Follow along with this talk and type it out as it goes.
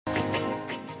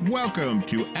Welcome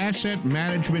to Asset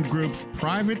Management Group's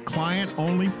private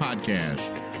client-only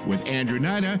podcast with Andrew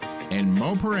Nida and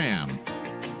Mo Param.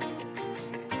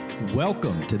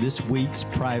 Welcome to this week's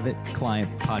Private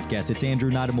Client Podcast. It's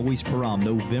Andrew Nida, Moise Param,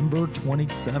 November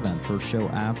 27th, first show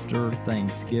after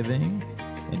Thanksgiving,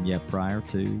 and yet prior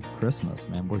to Christmas.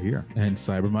 Man, we're here. And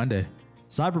Cyber Monday.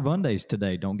 Cyber Mondays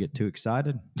today. Don't get too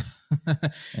excited.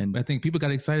 And I think people got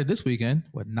excited this weekend.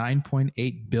 What,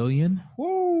 $9.8 billion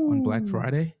on Black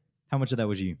Friday? How much of that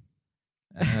was you?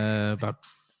 About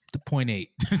the 0.8.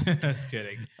 Just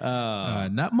kidding.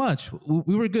 Not much.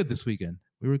 We were good this weekend.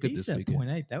 We were good this weekend.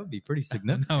 0.8. That would be pretty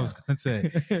significant. I was going to say.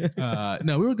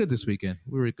 No, we were good this weekend.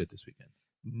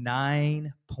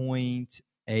 9.8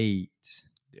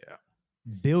 Yeah.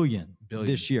 billion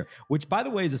this year, which, by the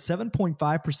way, is a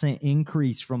 7.5%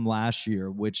 increase from last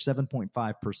year, which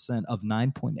 7.5% of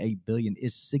 9.8 billion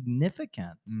is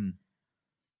significant.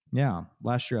 Yeah.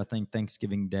 Last year, I think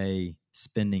Thanksgiving Day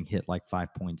spending hit like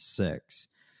 5.6.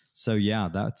 So yeah,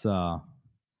 that's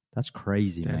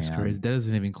crazy, man. That's crazy. That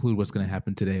doesn't even include what's going to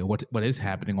happen today, or what is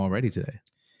happening already today.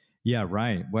 Yeah,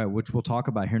 right. Well, which we'll talk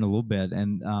about here in a little bit.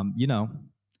 And,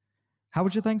 how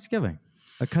was your Thanksgiving?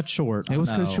 Cut short. It was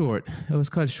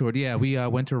cut short. Yeah, we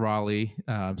went to Raleigh,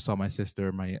 saw my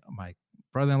sister, my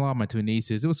brother-in-law, my two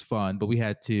nieces. It was fun, but we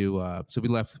had to, so we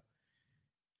left.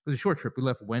 It was a short trip. We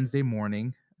left Wednesday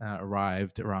morning,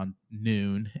 arrived around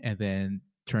noon, and then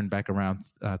turned back around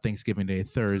Thanksgiving Day,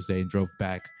 Thursday, and drove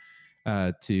back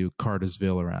to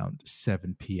Cartersville around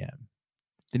 7 p.m.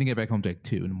 Didn't get back home till like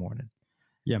 2 in the morning.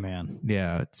 Yeah, man.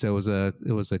 Yeah, so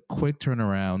it was a quick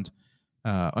turnaround.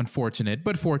 Unfortunate,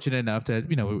 but fortunate enough that,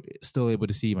 we were still able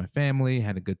to see my family,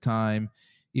 had a good time,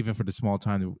 even for the small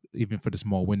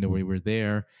window we were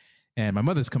there. And my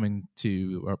mother's coming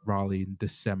to Raleigh in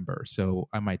December, so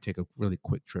I might take a really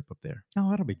quick trip up there. Oh,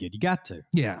 that'll be good. You got to.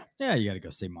 Yeah. Yeah, you got to go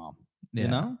see mom.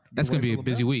 Yeah. That's going to be a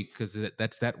busy week because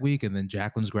that's that week, and then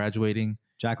Jacqueline's graduating.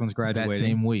 That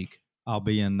same week. I'll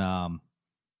be in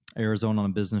Arizona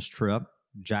on a business trip.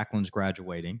 Jacqueline's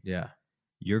graduating. Yeah.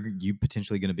 You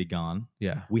potentially going to be gone.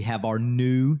 Yeah. We have our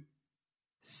new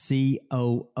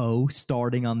COO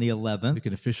starting on the 11th. We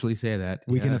can officially say that.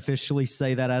 We can officially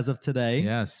say that as of today.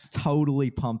 Yes. Totally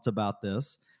pumped about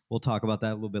this. We'll talk about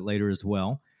that a little bit later as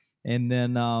well. And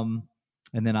then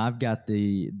I've got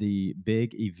the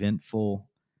big eventful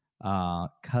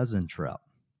cousin trip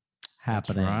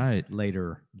happening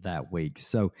later that week.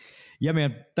 So yeah,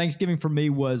 man, Thanksgiving for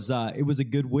me was it was a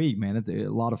good week, man. A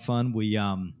lot of fun. We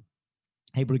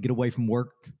able to get away from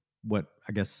work,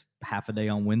 I guess half a day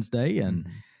on Wednesday, and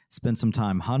spend some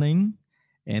time hunting.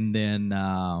 And then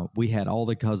we had all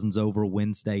the cousins over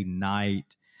Wednesday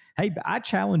night. Hey, I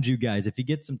challenge you guys, if you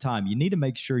get some time, you need to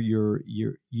make sure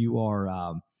you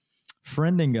are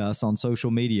friending us on social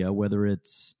media, whether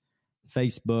it's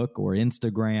Facebook or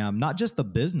Instagram, not just the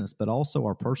business, but also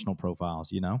our personal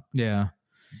profiles, Yeah.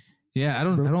 Yeah, I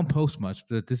don't post much,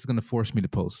 but this is going to force me to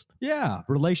post. Yeah,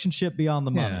 relationship beyond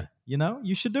the money. Yeah.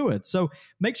 You should do it. So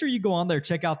make sure you go on there,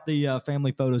 check out the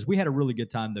family photos. We had a really good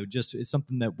time, though. It's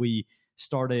something that we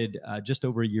started just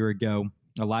over a year ago.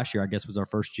 Last year, I guess, was our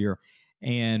first year.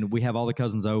 And we have all the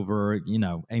cousins over.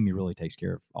 Amy really takes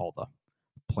care of all the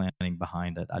planning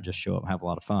behind it. I just show up and have a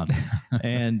lot of fun.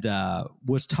 And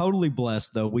was totally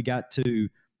blessed, though. We got to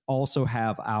also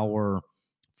have our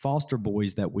foster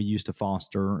boys that we used to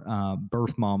foster.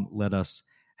 Birth mom let us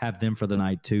have them for the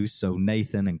night too. So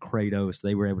Nathan and Kratos,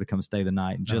 they were able to come stay the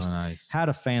night and just had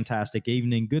a fantastic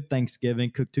evening. Good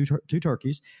Thanksgiving. Cooked two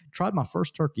turkeys. Tried my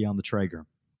first turkey on the Traeger.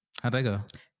 How'd that go?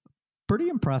 Pretty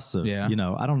impressive. Yeah.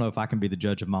 I don't know if I can be the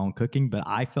judge of my own cooking, but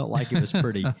I felt like it was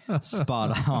pretty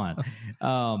spot on.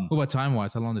 What about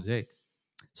time-wise? How long did it take?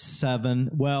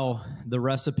 7. Well, the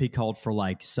recipe called for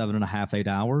like 7.5, 8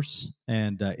 hours,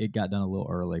 and it got done a little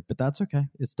early, but that's okay.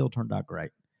 It still turned out great.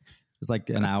 It was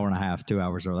like an hour and a half, 2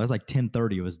 hours early. It was like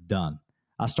 10:30. It was done.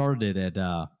 I started it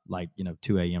at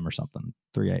 2 a.m. or something.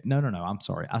 3 a.m. No. I'm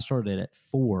sorry. I started it at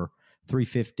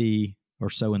 3:50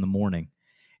 or so in the morning,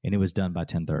 and it was done by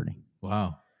 10:30.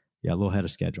 Wow. Yeah, a little ahead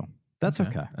of schedule. That's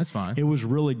okay. That's fine. It was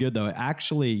really good, though.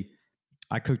 Actually,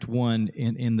 I cooked one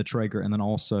in the Traeger, and then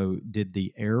also did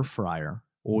the air fryer,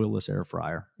 oilless air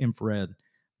fryer, infrared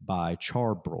by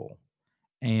Charbroil.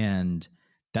 And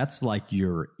that's like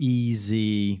your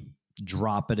easy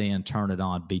drop it in, turn it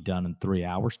on, be done in 3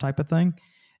 hours type of thing.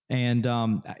 And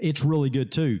it's really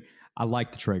good too. I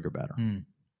like the Traeger better.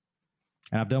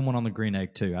 And I've done one on the green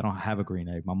egg too. I don't have a green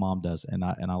egg. My mom does, and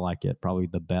I like it probably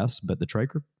the best, but the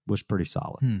Traeger was pretty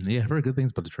solid. Yeah, I've heard good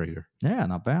things about the Traeger. Yeah,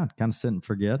 not bad. Kind of sit and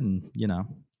forget, and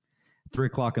 3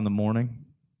 o'clock in the morning,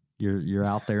 You're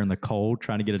out there in the cold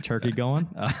trying to get a turkey going.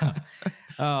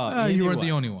 You weren't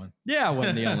the only one. Yeah, I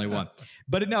wasn't the only one.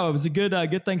 But no, it was a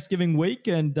good Thanksgiving week,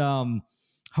 and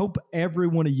hope every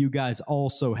one of you guys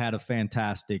also had a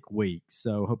fantastic week.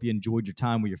 So hope you enjoyed your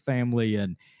time with your family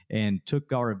and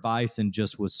took our advice and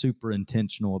just was super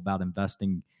intentional about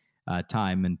investing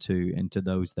time into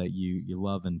those that you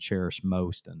love and cherish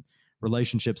most. And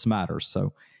relationships matter.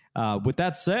 So with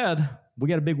that said, we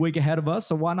got a big week ahead of us.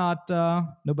 So why not,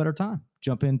 no better time,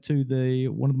 jump into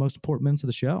one of the most important minutes of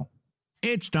the show.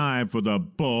 It's time for the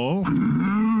Bull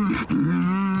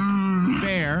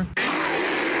Bear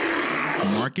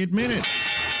Market Minute.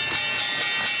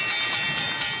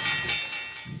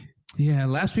 Yeah,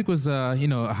 last week was a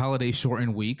holiday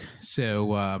shortened week,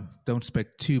 so don't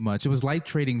expect too much. It was light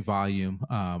trading volume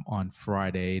on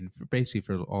Friday and basically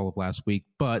for all of last week,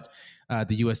 but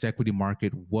the U.S. equity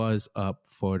market was up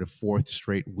for the fourth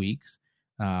straight weeks,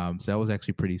 so that was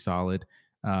actually pretty solid.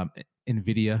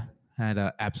 NVIDIA had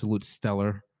an absolute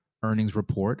stellar earnings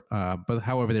report, but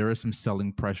however, there is some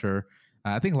selling pressure.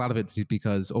 I think a lot of it is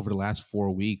because over the last 4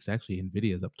 weeks, actually,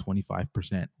 NVIDIA is up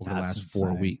 25% over the last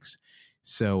 4 weeks.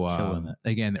 So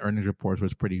again, the earnings report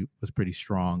was pretty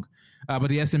strong, but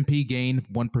the S&P gained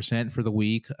 1% for the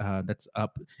week. That's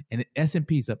up, and the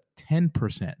S&P is up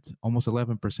 10%, almost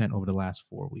 11% over the last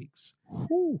 4 weeks.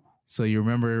 Whew. So you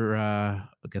remember, I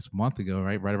guess a month ago,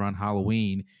 right around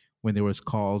Halloween, when there was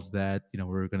calls that we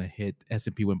were going to hit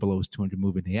S&P went below its 200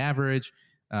 moving the average.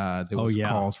 There was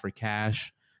calls for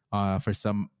cash for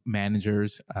some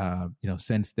managers.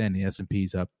 Since then the S&P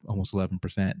is up almost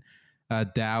 11%.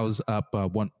 Dow's up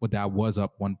Dow was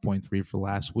up 1.3 for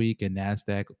last week, and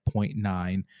NASDAQ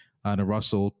 0.9. The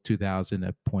Russell 2000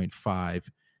 at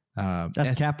 0.5.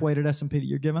 That's cap weighted S&P that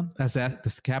you're giving?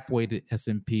 That's cap weighted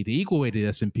S&P. The equal weighted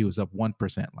S&P was up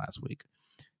 1% last week.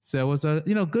 So it was a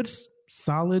good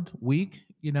solid week.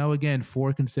 Again,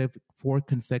 four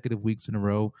consecutive weeks in a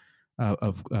row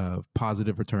of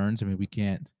positive returns. I mean, we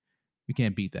can't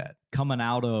beat that. Coming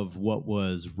out of what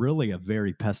was really a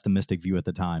very pessimistic view at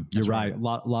the time. You're right. A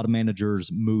lot of managers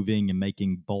moving and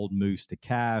making bold moves to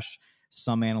cash.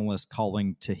 Some analysts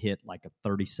calling to hit like a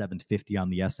 3750 on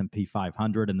the S&P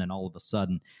 500. And then all of a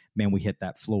sudden, man, we hit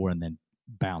that floor and then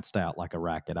bounced out like a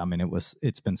racket. I mean,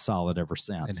 it's been solid ever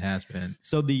since. It has been.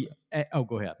 So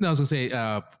go ahead. No, I was going to say,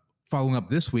 following up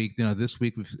this week, this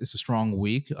week it's a strong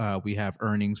week. We have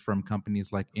earnings from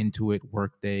companies like Intuit,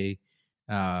 Workday,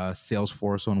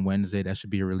 Salesforce on Wednesday. That should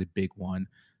be a really big one.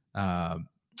 What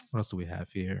else do we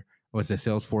have here? What's that?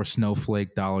 Salesforce,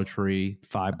 Snowflake, Dollar Tree,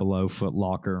 Five Below, Foot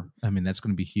Locker. I mean, that's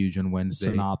going to be huge on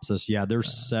Wednesday. Synopsys. Yeah,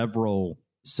 there's several.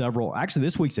 Actually,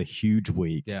 this week's a huge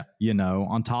week. Yeah.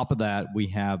 On top of that, we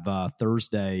have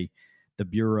Thursday, the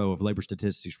Bureau of Labor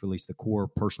Statistics released the core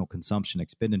personal consumption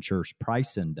expenditures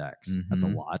price index. Mm-hmm. That's a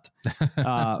lot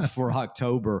for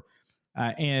October.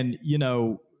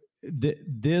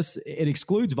 This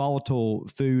excludes volatile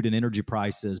food and energy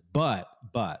prices, but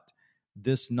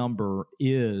this number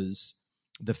is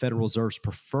the Federal Reserve's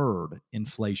preferred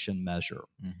inflation measure.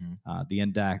 Mm-hmm. The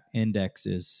index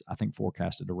is, I think,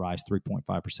 forecasted to rise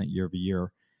 3.5% year over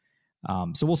year.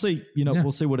 So we'll see.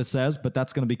 We'll see what it says, but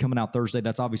that's going to be coming out Thursday.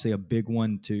 That's obviously a big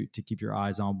one to keep your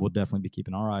eyes on. We'll definitely be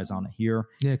keeping our eyes on it here.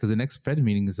 Yeah, because the next Fed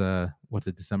meeting is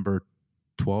December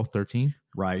 12th, 13th?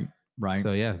 Right.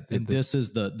 So yeah, this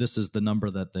is the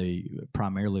number that they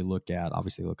primarily look at.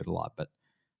 Obviously, look at a lot, but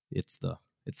it's the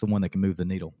one that can move the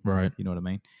needle. Right. You know what I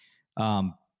mean?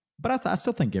 But I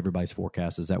still think everybody's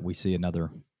forecast is that we see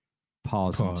another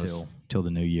pause. Until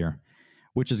the new year,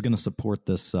 which is going to support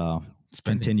this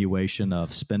continuation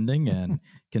of spending and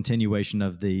continuation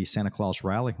of the Santa Claus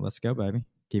rally. Let's go, baby.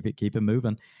 Keep it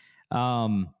moving.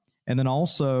 And then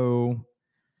also,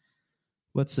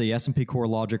 let's see, S&P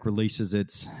CoreLogic releases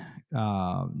its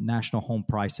National Home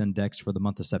Price Index for the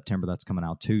month of September. That's coming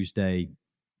out Tuesday.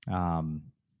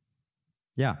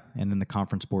 And then the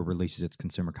Conference Board releases its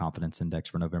Consumer Confidence Index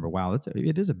for November. Wow,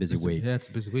 it is a busy week. It's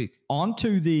a busy week. On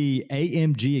to the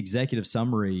AMG executive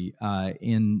summary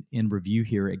in review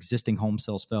here. Existing home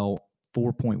sales fell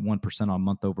 4.1% on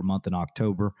month over month in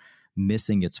October,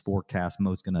 missing its forecast.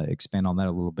 Mo's going to expand on that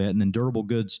a little bit. And then durable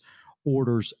goods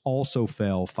orders also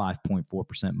fell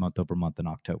 5.4% month over month in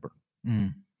October.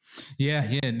 Mm.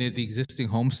 Yeah. And the existing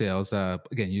home sales,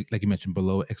 again, like you mentioned,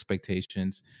 below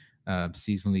expectations.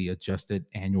 Seasonally adjusted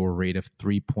annual rate of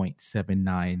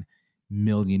 3.79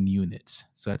 million units.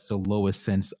 So that's the lowest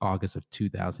since August of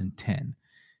 2010.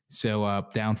 So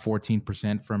down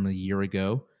 14% from a year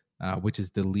ago, which is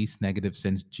the least negative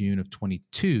since June of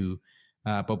 22.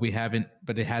 but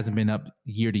it hasn't been up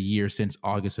year to year since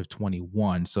August of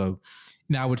 21. So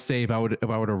now I would say if I were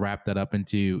to wrap that up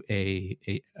into a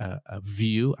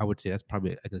view, I would say that's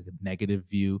probably like a negative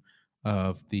view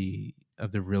of the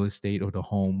real estate or the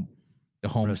home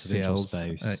Residential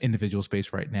sales individual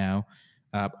space right now.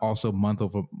 Also month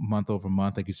over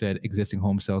month, like you said, existing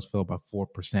home sales fell by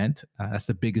 4%. That's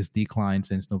the biggest decline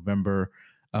since November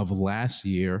of last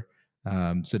year.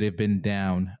 So they've been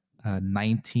down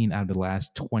 19 out of the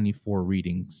last 24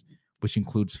 readings, which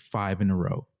includes 5 in a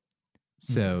row.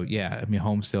 So yeah, I mean,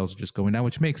 home sales are just going down,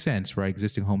 which makes sense, right?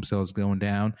 Existing home sales going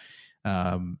down.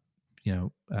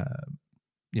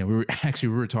 We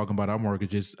were talking about our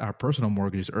mortgages, our personal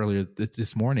mortgages earlier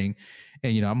this morning,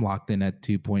 and I'm locked in at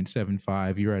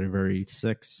 2.75. You're at a very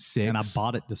 6, and I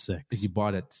bought it to 6. You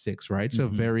bought it at 6, right? So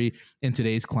very, in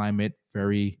today's climate,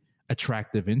 very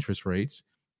attractive interest rates,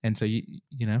 and so you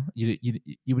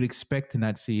would expect to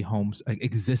not see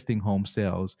existing home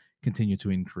sales continue to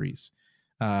increase.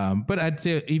 But I'd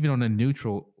say even on a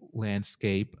neutral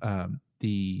landscape,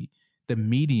 the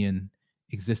median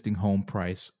existing home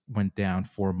price went down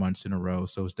 4 months in a row.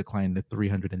 So it's declined to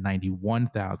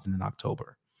 $391,000 in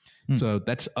October. So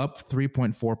that's up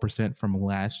 3.4% from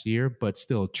last year, but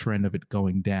still a trend of it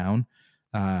going down.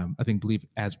 I believe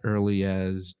as early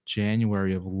as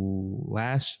January of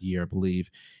last year, I believe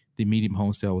the median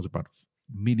home price was about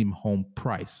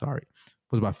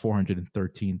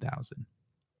 $413,000.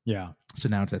 Yeah. So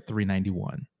now it's at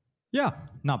 $391,000. Yeah,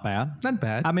 not bad. Not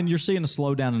bad. I mean, you're seeing a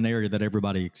slowdown in an area that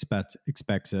everybody expects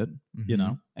it,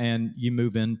 and you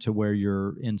move into where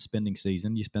you're in spending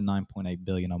season. You spend $9.8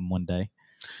 billion on one day,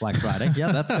 Black Friday.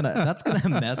 Yeah, that's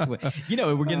gonna mess with.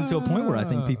 We're getting to a point where I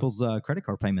think people's credit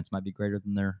card payments might be greater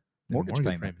than their mortgage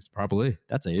payments. Probably.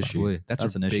 That's an issue.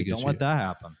 That's an issue. Don't let that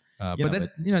happen.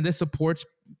 This supports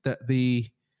the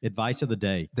advice of the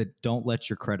day: that don't let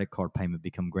your credit card payment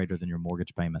become greater than your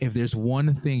mortgage payment. If there's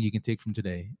one thing you can take from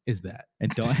today, is that.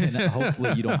 And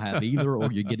hopefully you don't have either,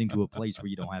 or you're getting to a place where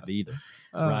you don't have either,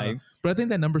 right? But I think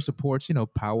that number supports,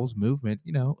 Powell's movement,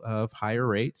 of higher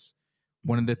rates.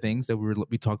 One of the things that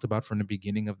we talked about from the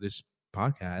beginning of this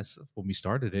podcast when we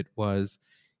started it was,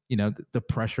 the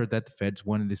pressure that the Feds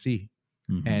wanted to see,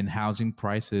 and housing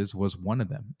prices was one of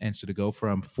them. And so to go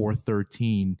from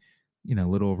 413. A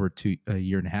little over a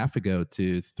year and a half ago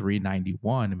to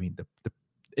 391. I mean,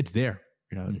 it's there.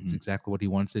 It's exactly what he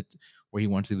wants it, where he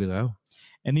wants it to go.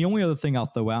 And the only other thing I'll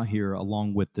throw out here,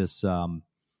 along with this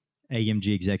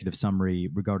AMG executive summary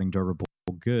regarding durable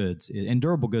goods, and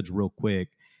durable goods, real quick,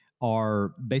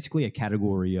 are basically a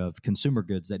category of consumer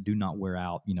goods that do not wear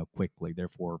out, quickly.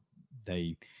 Therefore,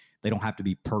 they don't have to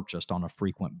be purchased on a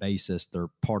frequent basis. They're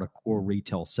part of core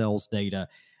retail sales data.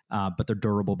 But they're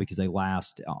durable because they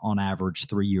last on average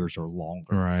 3 years or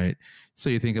longer. Right. So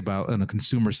you think about on the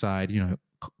consumer side,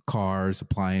 cars,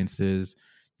 appliances,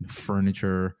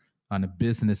 furniture. On the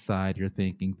business side, you're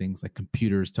thinking things like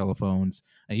computers, telephones,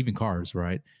 and even cars,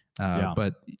 right?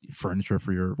 But furniture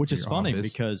for your which for is your funny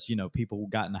office. Because people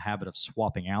got in the habit of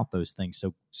swapping out those things.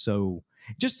 So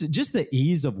just the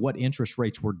ease of what interest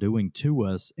rates were doing to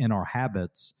us in our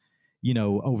habits,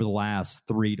 over the last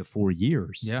 3 to 4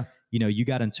 years. Yeah. You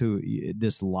got into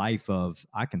this life of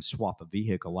I can swap a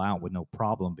vehicle out with no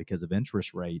problem because of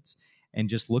interest rates, and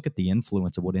just look at the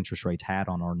influence of what interest rates had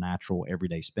on our natural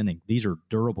everyday spending. These are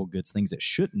durable goods, things that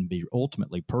shouldn't be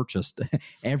ultimately purchased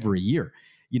every year.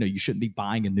 You shouldn't be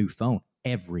buying a new phone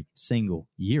every single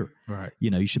year. Right.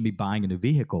 You shouldn't be buying a new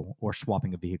vehicle or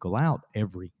swapping a vehicle out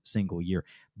every single year.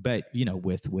 But,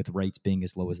 with rates being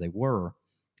as low as they were,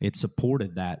 it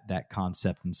supported that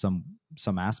concept in some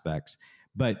aspects.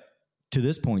 But to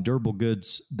this point, durable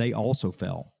goods, they also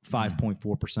fell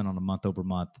 5.4% on a month over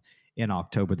month in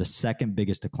October, the second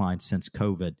biggest decline since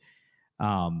COVID,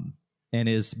 and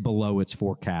is below its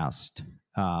forecast.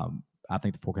 I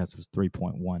think the forecast was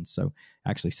 3.1, so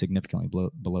actually significantly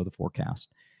below the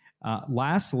forecast.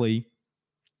 Lastly,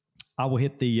 I will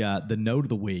hit the note of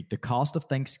the week, the cost of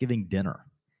Thanksgiving dinner.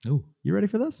 Ooh. You ready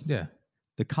for this? Yeah.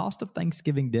 The cost of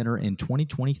Thanksgiving dinner in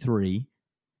 2023,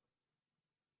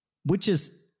 which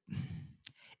is...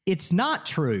 It's not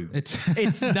true.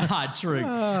 It's not true.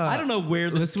 I don't know where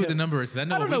this. Let's see what the number is. I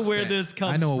don't know where this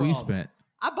comes from. I know what we spent.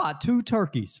 I bought 2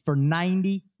 turkeys for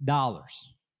 $90.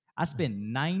 I spent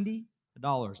 $90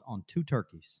 on 2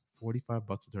 turkeys. $45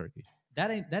 a turkey.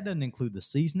 That doesn't include the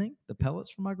seasoning, the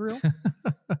pellets from my grill.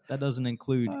 That doesn't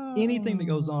include anything that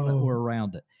goes on it or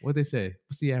around it. What'd they say?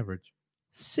 What's the average?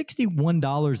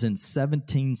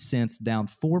 $61.17, down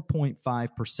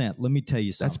 4.5%. Let me tell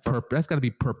you something. That's got to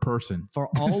be per person. For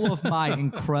all of my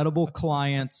incredible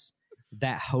clients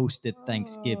that hosted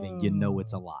Thanksgiving,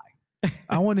 it's a lie.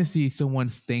 I want to see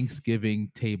someone's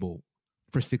Thanksgiving table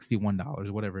for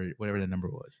 $61, whatever the number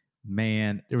was.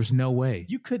 Man, There was no way.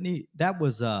 you couldn't eat. That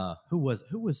was who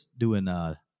was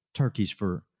doing turkeys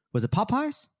for? Was it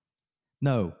Popeyes?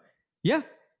 No, yeah,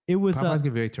 it was. Popeyes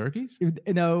give away turkeys?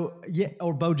 No, yeah,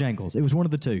 or Bojangles. It was one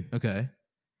of the two. Okay.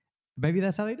 Maybe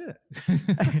that's how they did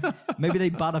it. Maybe they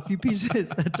bought a few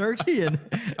pieces of turkey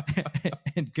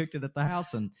and cooked it at the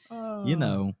house, and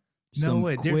no some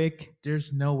way. quick.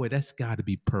 There's no way. That's got to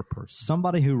be per person.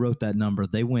 Somebody who wrote that number,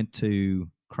 they went to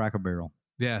Cracker Barrel.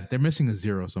 Yeah, they're missing a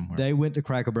zero somewhere. They went to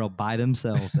Cracker Barrel by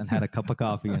themselves and had a cup of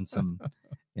coffee and some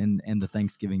in the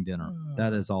Thanksgiving dinner.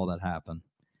 That is all that happened.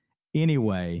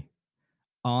 Anyway,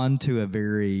 on to a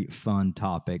very fun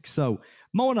topic. So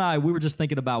Mo and I, we were just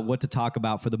thinking about what to talk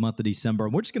about for the month of December.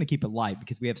 And we're just going to keep it light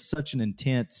because we have such an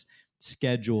intense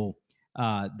schedule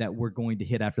that we're going to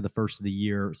hit after the first of the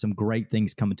year. Some great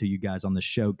things coming to you guys on the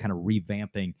show, kind of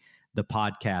revamping the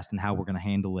podcast and how we're going to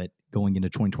handle it going into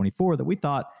 2024 that we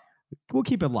thought we'll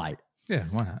keep it light. Yeah,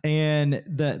 why not? And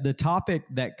the topic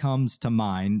that comes to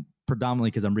mind, predominantly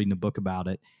because I'm reading a book about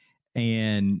it,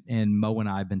 and Mo and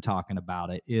I have been talking about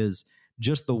it, is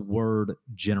just the word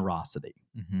generosity.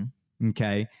 Mm-hmm.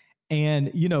 Okay. And,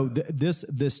 you know,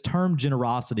 this term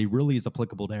generosity really is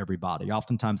applicable to everybody.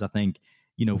 Oftentimes I think,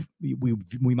 you know,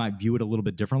 we might view it a little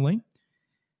bit differently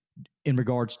in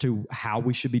regards to how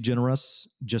we should be generous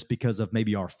just because of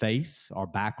maybe our faith, our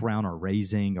background, our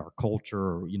raising, our culture,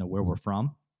 or, you know, where we're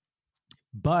from.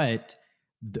 But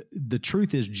the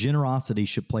truth is generosity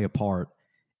should play a part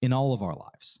in all of our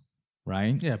lives,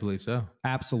 right? Yeah, I believe so.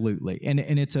 Absolutely. And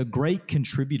it's a great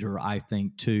contributor, I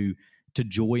think, to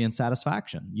joy and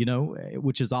satisfaction, you know,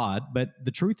 which is odd. But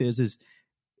the truth is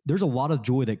there's a lot of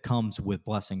joy that comes with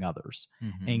blessing others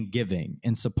and giving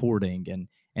and supporting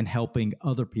and helping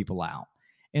other people out.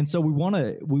 And so we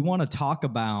want to talk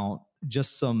about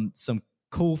just some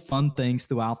cool, fun things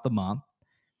throughout the month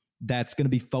that's going to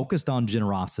be focused on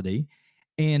generosity,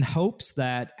 in hopes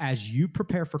that as you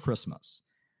prepare for Christmas,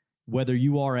 whether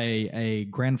you are a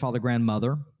grandfather,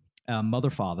 grandmother,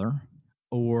 mother, father,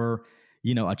 or,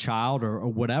 you know, a child or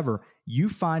whatever, you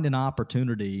find an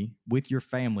opportunity with your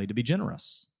family to be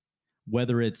generous,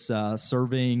 whether it's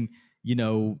serving, you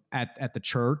know, at the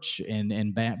church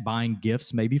and buying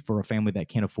gifts maybe for a family that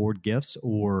can't afford gifts,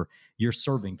 or you're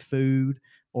serving food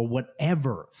or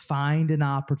whatever. Find an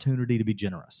opportunity to be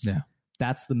generous. Yeah.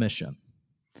 That's the mission.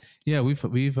 Yeah, we've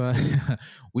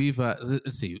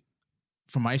let's see.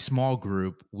 For my small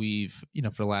group, we've, you know,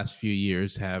 for the last few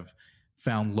years have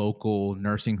found local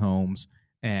nursing homes,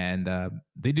 and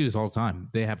they do this all the time.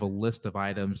 They have a list of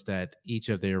items that each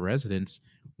of their residents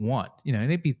want, you know,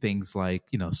 and it'd be things like,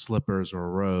 you know, slippers or a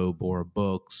robe or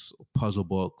books, puzzle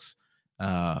books, you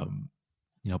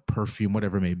know, perfume,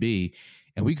 whatever it may be.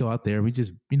 And we go out there, we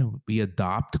just, you know, we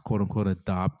adopt, quote unquote,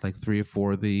 like 3 or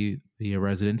 4 of the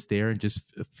residents there and just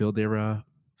fill their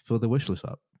wish list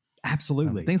up.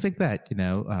 Absolutely. Things like that, you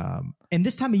know. And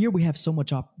this time of year, we have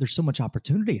there's so much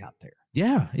opportunity out there.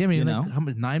 Yeah. I mean, You like know? how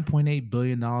much, $9.8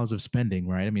 billion of spending,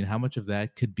 right? I mean, how much of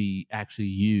that could be actually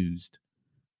used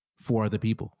for other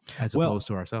people as opposed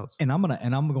to ourselves? And I'm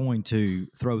going to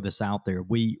throw this out there.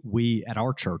 We at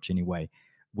our church anyway,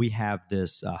 we have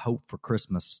this Hope for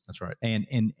Christmas. That's right.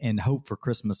 And Hope for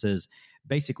Christmas is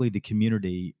basically the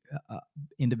community,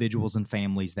 individuals and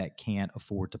families that can't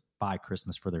afford to buy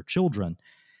Christmas for their children.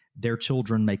 Their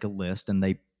children make a list and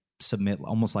they submit,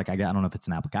 almost like I don't know if it's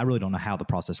an application. I really don't know how the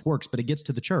process works, but it gets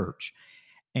to the church,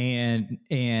 and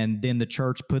then the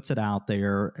church puts it out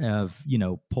there of, you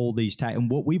know, pull these tags.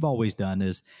 And what we've always done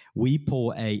is we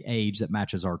pull a age that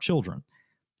matches our children.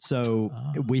 So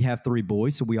we have 3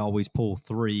 boys, so we always pull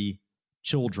 3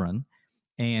 children,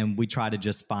 and we try to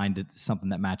just find something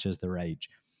that matches their age.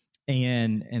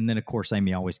 And then of course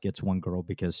Amy always gets one girl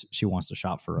because she wants to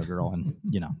shop for a girl, and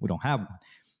you know, we don't have one.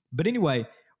 But anyway,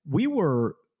 we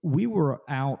were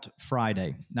out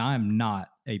Friday. Now, I'm not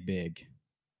a big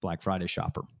Black Friday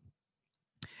shopper.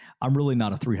 I'm really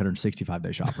not a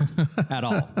 365-day shopper at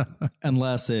all,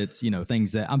 unless it's, you know,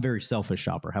 things that I'm very selfish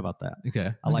shopper. How about that?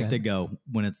 Okay. I like to go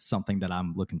when it's something that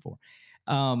I'm looking for.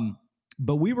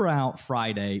 But we were out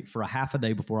Friday for a half a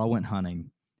day before I went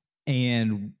hunting,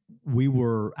 and we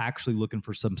were actually looking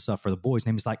for some stuff for the boys.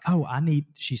 And Amy's like, oh,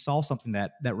 she saw something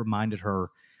that reminded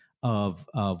her of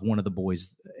one of the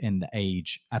boys in the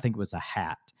age. I think it was a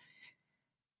hat.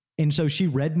 And so she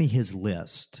read me his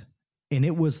list, and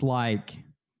it was like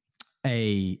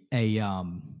a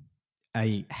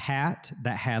hat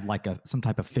that had like some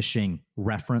type of fishing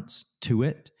reference to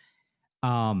it.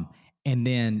 And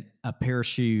then a pair of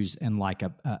shoes and like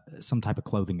some type of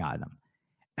clothing item.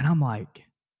 And I'm like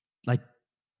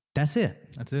That's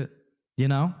it. That's it. You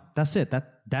know, that's it.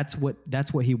 That's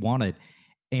what he wanted.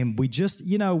 And we just,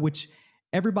 you know, which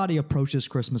everybody approaches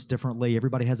Christmas differently.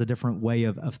 Everybody has a different way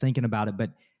of thinking about it.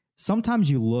 But sometimes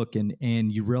you look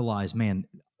and you realize, man,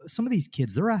 some of these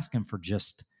kids, they're asking for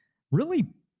just really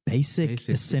basic.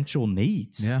 Essential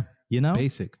needs. Yeah. You know,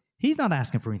 basic. He's not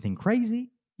asking for anything crazy.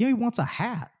 You know, he wants a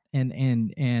hat and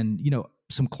you know,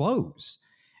 some clothes.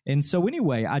 And so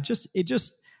anyway, I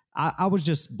was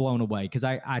just blown away because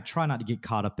I try not to get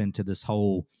caught up into this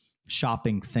whole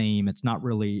shopping theme. It's not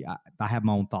really, I have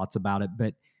my own thoughts about it,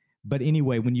 but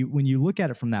anyway, when you look at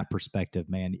it from that perspective,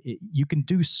 man, you can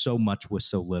do so much with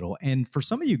so little. And for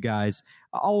some of you guys,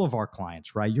 all of our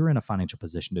clients, right, you're in a financial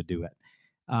position to do it.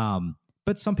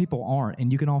 But some people aren't,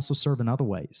 and you can also serve in other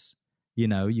ways. You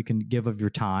know, you can give of your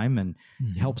time and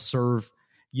help serve,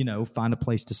 you know, find a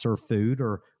place to serve food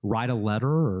or write a letter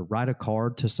or write a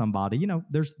card to somebody. You know,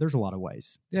 there's a lot of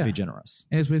ways to be generous.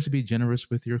 And it's ways to be generous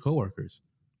with your coworkers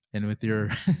and with your.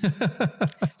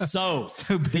 so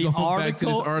the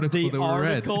article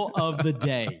of the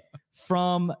day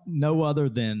from no other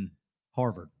than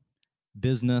Harvard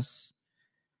Business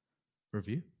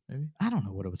Review. Maybe? I don't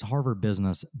know what it was, Harvard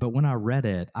Business, but when I read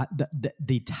it,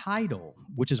 the title,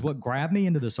 which is what grabbed me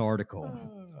into this article,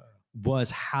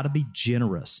 was How to Be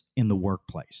Generous in the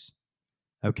Workplace.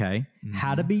 Okay? Mm-hmm.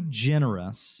 How to be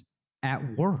generous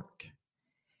at work.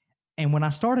 And when I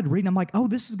started reading, I'm like, oh,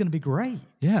 this is going to be great.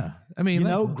 Yeah. I mean, you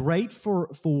know, great for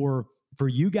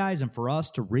you guys and for us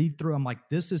to read through. I'm like,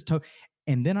 this is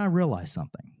and then I realized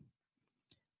something.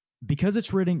 Because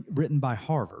it's written by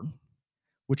Harvard,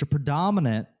 which are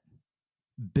predominant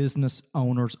business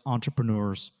owners,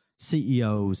 entrepreneurs,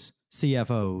 CEOs,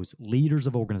 CFOs, leaders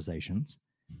of organizations,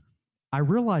 I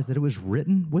realized that it was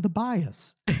written with a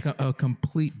bias. A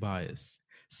complete bias.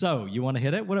 So you want to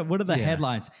hit it? What are the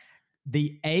headlines?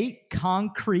 The 8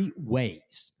 concrete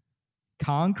ways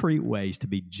to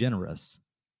be generous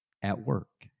at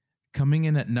work. Coming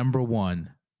in at number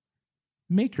 1,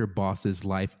 make your boss's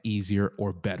life easier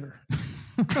or better.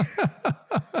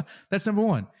 That's number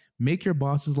 1. Make your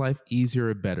boss's life easier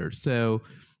or better. So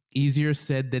easier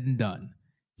said than done.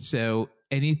 So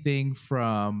anything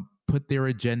from put their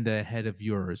agenda ahead of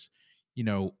yours,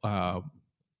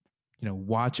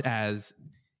 watch as,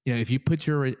 if you put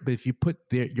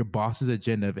your boss's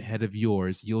agenda ahead of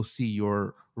yours, you'll see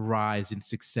your rise in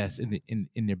success in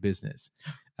their business.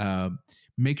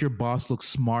 Make your boss look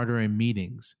smarter in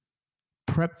meetings.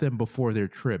 Prep them before their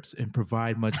trips and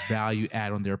provide much value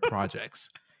add on their projects.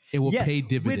 It will pay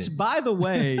dividends. Which, by the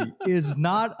way, is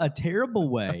not a terrible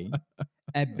way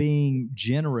at being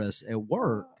generous at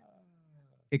work,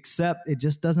 except it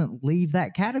just doesn't leave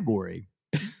that category.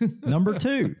 Number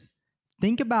 2,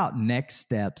 think about next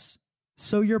steps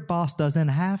so your boss doesn't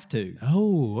have to.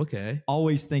 Oh, okay.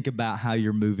 Always think about how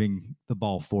you're moving the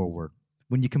ball forward.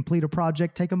 When you complete a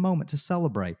project, take a moment to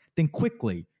celebrate. Then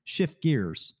quickly shift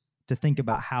gears to think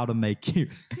about how to make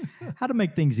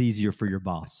things easier for your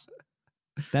boss.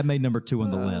 That made number 2 on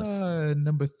the list.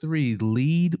 Number 3,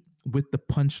 lead with the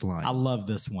punchline. I love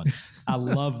this one.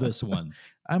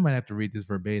 I might have to read this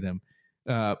verbatim.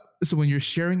 So when you're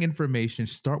sharing information,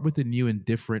 start with the new and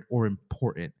different or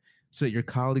important so that your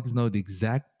colleagues know the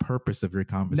exact purpose of your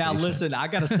conversation. Now, listen, I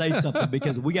got to say something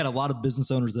because we got a lot of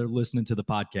business owners that are listening to the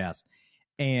podcast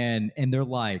and they're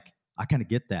like, I kind of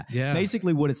get that. Yeah.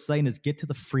 Basically what it's saying is get to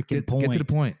the freaking point. Get to the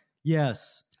point.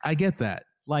 Yes. I get that.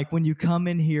 Like when you come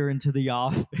in here into the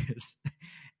office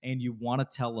and you want to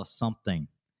tell us something,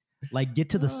 like get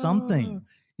to the something.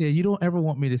 Yeah, you don't ever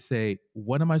want me to say,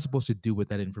 what am I supposed to do with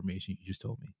that information you just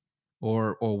told me?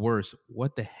 Or worse,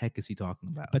 what the heck is he talking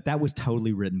about? But that was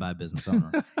totally written by a business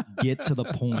owner. Get to the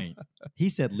point. He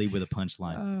said lead with a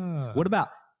punchline. What about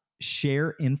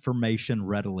share information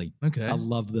readily? Okay. I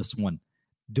love this one.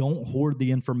 Don't hoard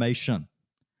the information,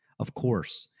 of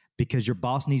course, because your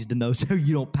boss needs to know so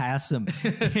you don't pass him.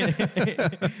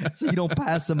 So you don't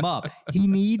pass him up. He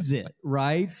needs it,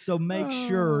 right? So make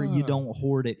sure you don't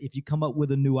hoard it. If you come up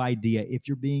with a new idea, if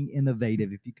you're being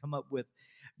innovative, if you come up with,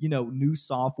 new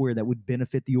software that would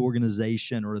benefit the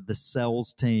organization or the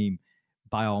sales team,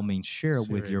 by all means, share it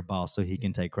with your boss so he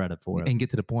can take credit for it. And get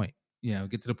to the point.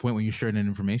 Get to the point when you're sharing that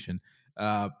information.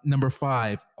 Number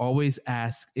 5, always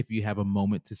ask if you have a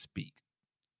moment to speak.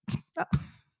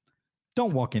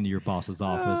 Don't walk into your boss's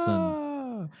office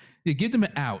and give them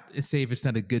an out. Say if it's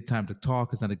not a good time to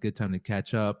talk, it's not a good time to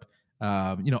catch up.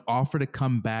 Offer to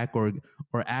come back or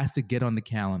ask to get on the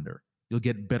calendar. You'll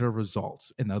get better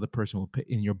results, and the other person will pay,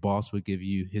 and your boss will give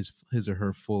you his or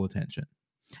her full attention.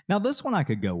 Now, this one I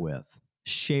could go with.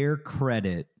 Share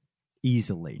credit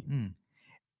easily.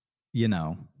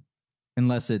 And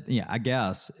Unless I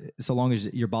guess, so long as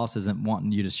your boss isn't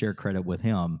wanting you to share credit with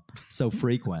him so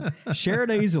frequent. Share it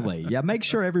easily. Yeah, make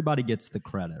sure everybody gets the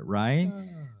credit, right?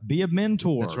 Be a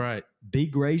mentor. That's right. Be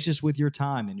gracious with your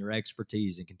time and your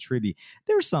expertise and contribute.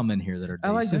 There's some in here that are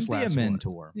decent. I like this Be last a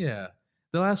mentor. one. Yeah.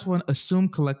 The last one, assume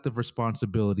collective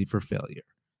responsibility for failure.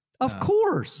 Of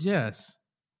course. Yes.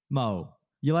 Mo,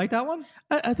 you like that one?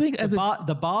 I think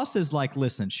the boss is like,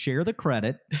 listen, share the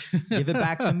credit, give it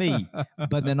back to me,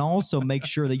 but then also make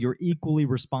sure that you're equally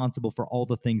responsible for all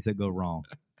the things that go wrong.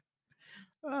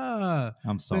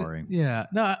 I'm sorry. Yeah,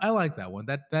 no, I like that one.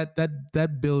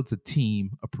 That builds a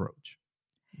team approach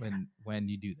when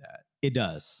you do that. It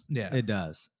does. Yeah, it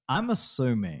does. I'm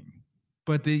assuming,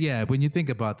 but when you think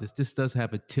about this does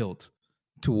have a tilt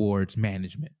towards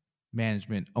management,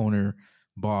 owner,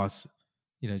 boss.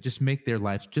 Just make their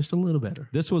lives just a little better.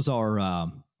 This was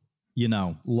our,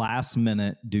 last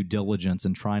minute due diligence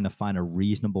and trying to find a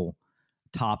reasonable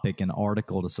topic and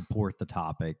article to support the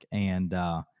topic. And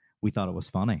we thought it was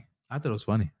funny. I thought it was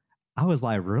funny. I was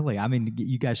like, really? I mean,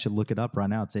 you guys should look it up right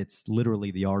now. It's literally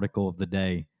the article of the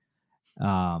day.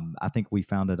 I think we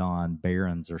found it on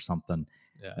Barron's or something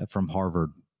from Harvard.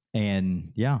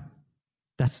 And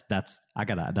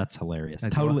that's hilarious.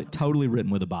 Totally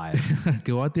written with a bias.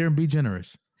 Go out there and be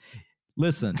generous.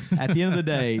 Listen, at the end of the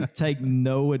day, take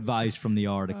no advice from the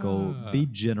article. Be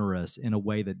generous in a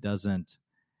way that doesn't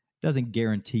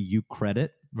guarantee you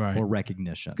credit or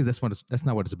recognition. Because that's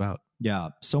not what it's about. Yeah,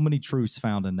 so many truths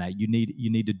found in that. You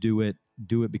need to do it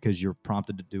because you're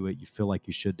prompted to do it. You feel like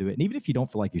you should do it, and even if you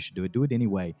don't feel like you should do it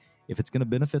anyway. If it's going to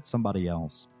benefit somebody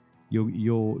else,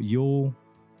 you'll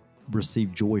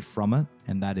receive joy from it,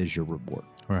 and that is your reward.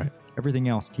 Right. Everything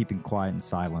else, keeping quiet and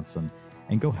silence, and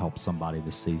go help somebody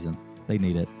this season. They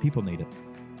need it. People need it.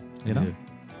 You know?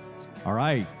 All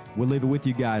right. We'll leave it with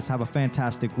you guys. Have a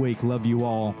fantastic week. Love you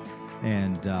all.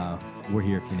 And we're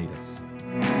here if you need us.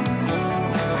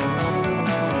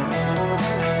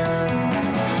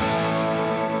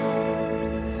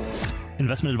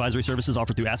 Investment advisory services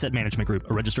offered through Asset Management Group,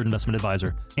 a registered investment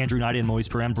advisor. Andrew Nida and Moise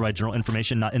Paran provide general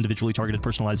information, not individually targeted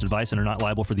personalized advice, and are not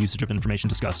liable for the usage of information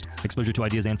discussed. Exposure to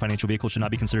ideas and financial vehicles should not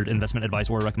be considered investment advice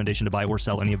or a recommendation to buy or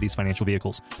sell any of these financial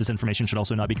vehicles. This information should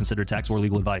also not be considered tax or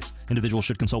legal advice. Individuals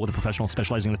should consult with a professional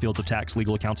specializing in the fields of tax,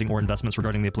 legal, accounting, or investments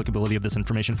regarding the applicability of this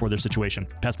information for their situation.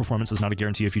 Past performance is not a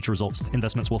guarantee of future results.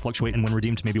 Investments will fluctuate and when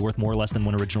redeemed may be worth more or less than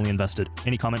when originally invested.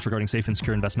 Any comments regarding safe and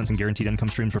secure investments and guaranteed income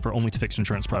streams refer only to fixed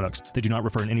insurance products. They do not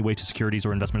refer in any way to securities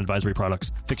or investment advisory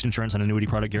products. Fixed insurance and annuity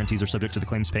product guarantees are subject to the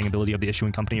claims paying ability of the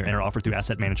issuing company and are offered through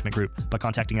Asset Management Group. By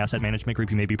contacting Asset Management Group,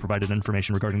 you may be provided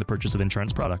information regarding the purchase of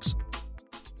insurance products.